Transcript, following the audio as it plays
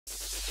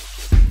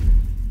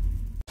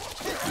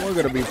we're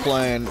gonna be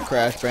playing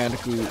Crash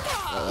Bandicoot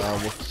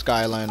with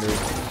Skylanders.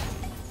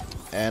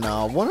 And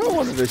what I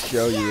wanted to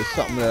show you is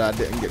something that I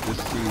didn't get to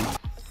see.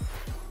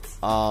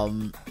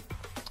 I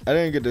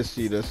didn't get to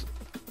see this.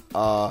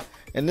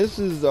 And this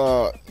is,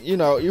 you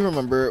know, you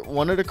remember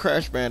one of the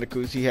Crash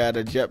Bandicoots, he had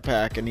a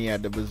jetpack and he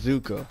had the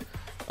bazooka.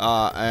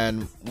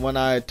 And when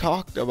I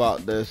talked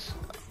about this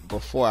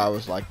before, I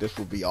was like, this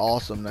would be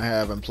awesome to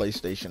have in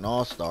PlayStation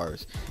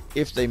All-Stars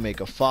if they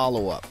make a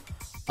follow-up.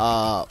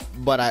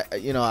 But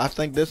I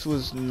think this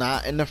was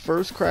not in the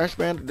first Crash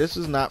Bandicoot. This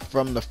is not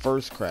from the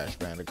first Crash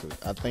Bandicoot.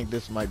 I think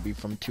this might be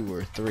from 2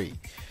 or 3.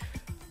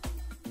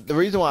 The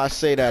reason why I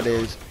say that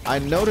is I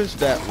noticed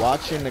that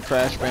watching the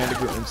Crash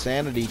Bandicoot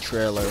Insanity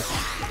trailer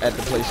at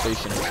the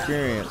PlayStation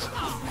Experience,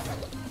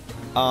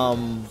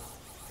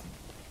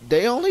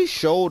 they only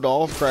showed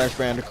off Crash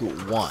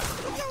Bandicoot 1.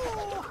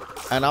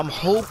 And I'm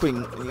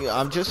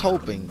just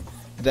hoping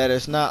that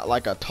it's not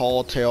like a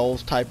Tall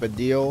Tales type of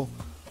deal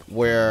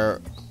where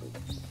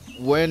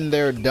when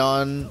they're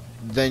done,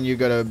 then you're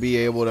gonna be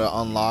able to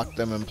unlock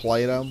them and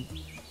play them,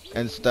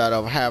 instead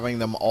of having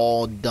them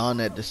all done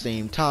at the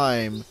same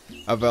time,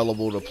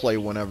 available to play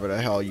whenever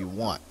the hell you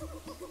want.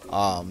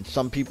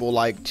 Some people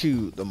like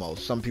 2 the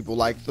most, some people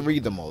like 3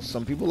 the most,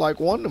 some people like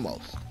 1 the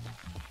most.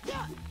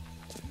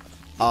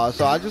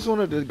 So I just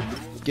wanted to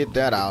get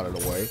that out of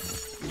the way.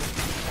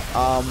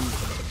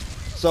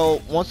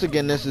 So once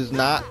again, this is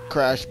not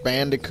Crash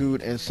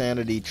Bandicoot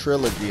Insanity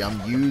Trilogy.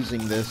 I'm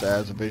using this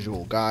as a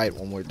visual guide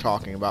when we're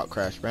talking about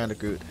Crash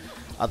Bandicoot.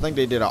 I think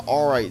they did an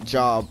alright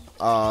job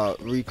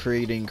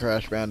recreating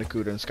Crash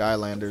Bandicoot and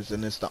Skylanders,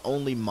 and it's the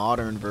only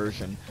modern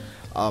version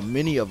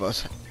many of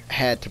us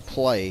had to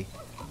play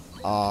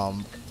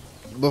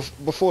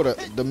before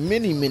the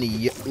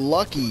many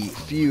lucky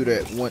few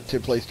that went to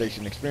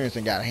PlayStation Experience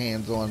and got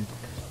hands on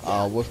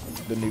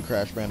with the new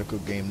Crash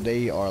Bandicoot game.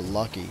 They are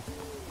lucky.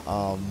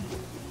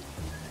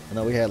 I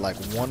know we had like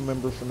 1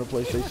 member from the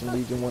PlayStation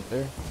Legion went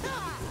there.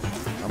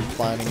 I'm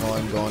planning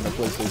on going to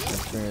PlayStation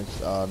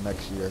Experience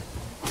next year.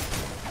 I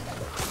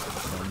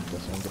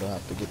guess I'm gonna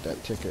have to get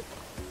that ticket.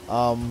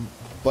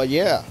 But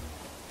yeah,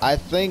 I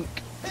think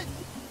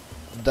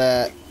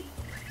that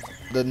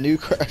the new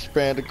Crash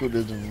Bandicoot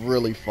is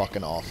really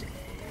fucking awesome.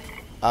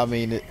 I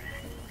mean,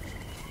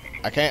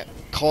 I can't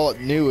call it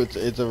new. It's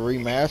a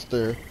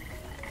remaster,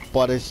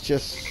 but it's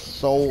just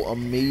so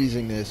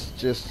amazing. It's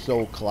just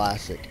so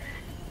classic.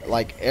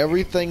 Like,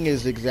 everything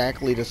is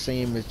exactly the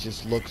same. It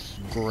just looks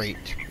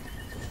great.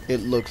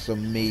 It looks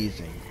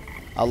amazing.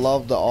 I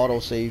love the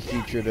autosave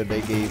feature that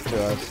they gave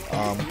to us.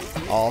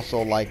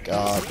 Also like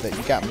that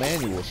you got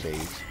manual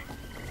saves.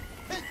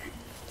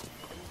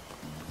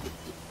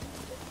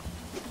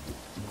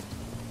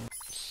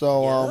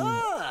 So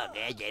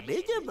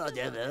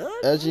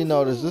as you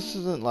notice, this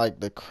isn't like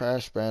the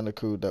Crash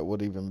Bandicoot that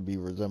would even be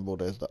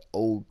resembled as the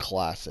old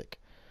classic.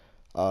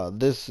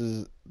 This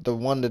is the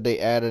one that they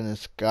added in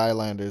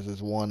Skylanders,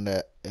 is one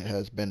that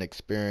has been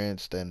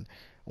experienced and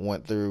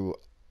went through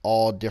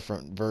all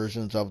different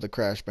versions of the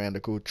Crash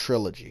Bandicoot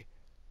trilogy.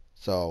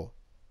 So,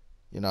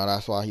 you know,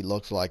 that's why he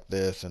looks like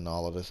this and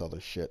all of this other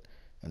shit.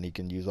 And he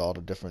can use all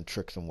the different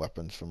tricks and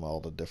weapons from all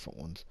the different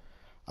ones.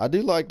 I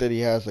do like that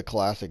he has the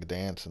classic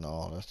dance and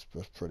all. That's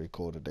pretty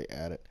cool that they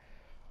added.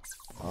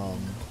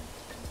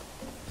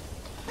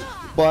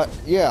 But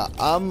yeah,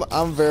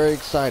 I'm very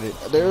excited.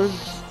 There's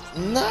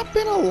not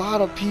been a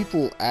lot of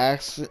people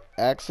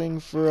asking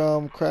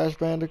for Crash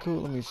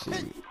Bandicoot. Let me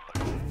see.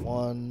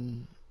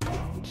 1,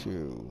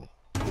 2,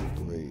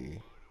 3.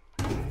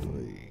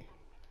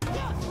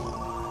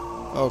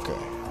 Okay.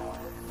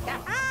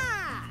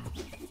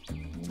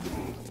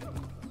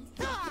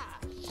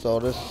 So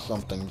this is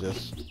something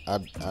just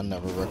I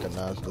never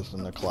recognized this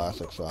in the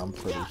classic, so I'm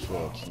pretty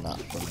sure it's not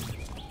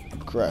from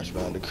Crash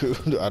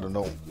Bandicoot. I don't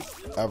know,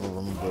 ever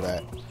remember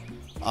that.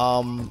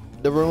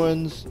 The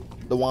ruins,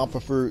 the Wampa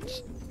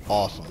fruits,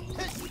 awesome.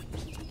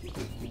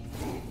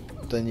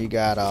 Then you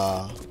got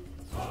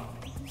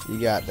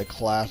the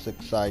classic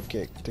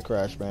sidekick to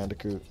Crash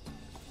Bandicoot.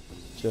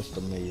 Just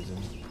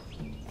amazing.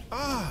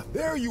 Ah,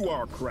 there you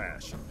are,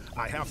 Crash.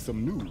 I have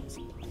some news.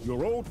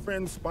 Your old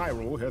friend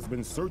Spyro has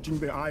been searching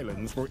the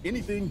islands for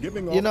anything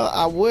giving off. You know,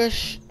 I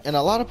wish, and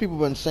a lot of people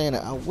have been saying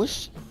it, I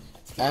wish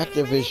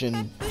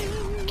Activision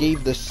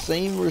gave the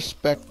same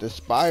respect to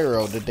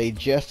Spyro that they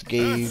just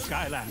gave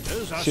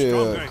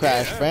to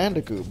Crash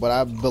Bandicoot. But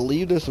I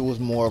believe this was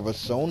more of a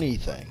Sony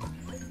thing,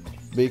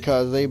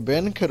 because they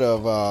could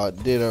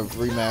have did a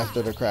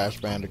remaster of Crash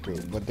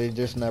Bandicoot, but they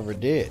just never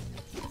did.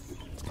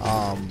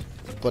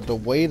 But the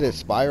way that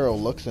Spyro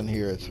looks in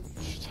here is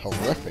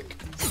horrific.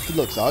 He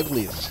looks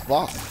ugly as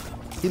fuck.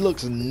 He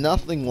looks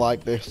nothing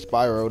like the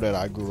Spyro that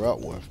I grew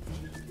up with.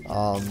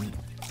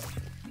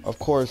 Of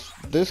course,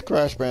 this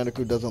Crash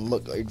Bandicoot doesn't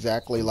look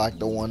exactly like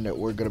the one that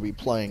we're going to be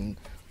playing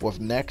with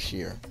next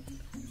year.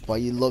 But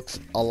he looks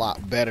a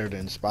lot better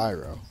than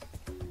Spyro,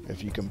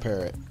 if you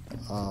compare it.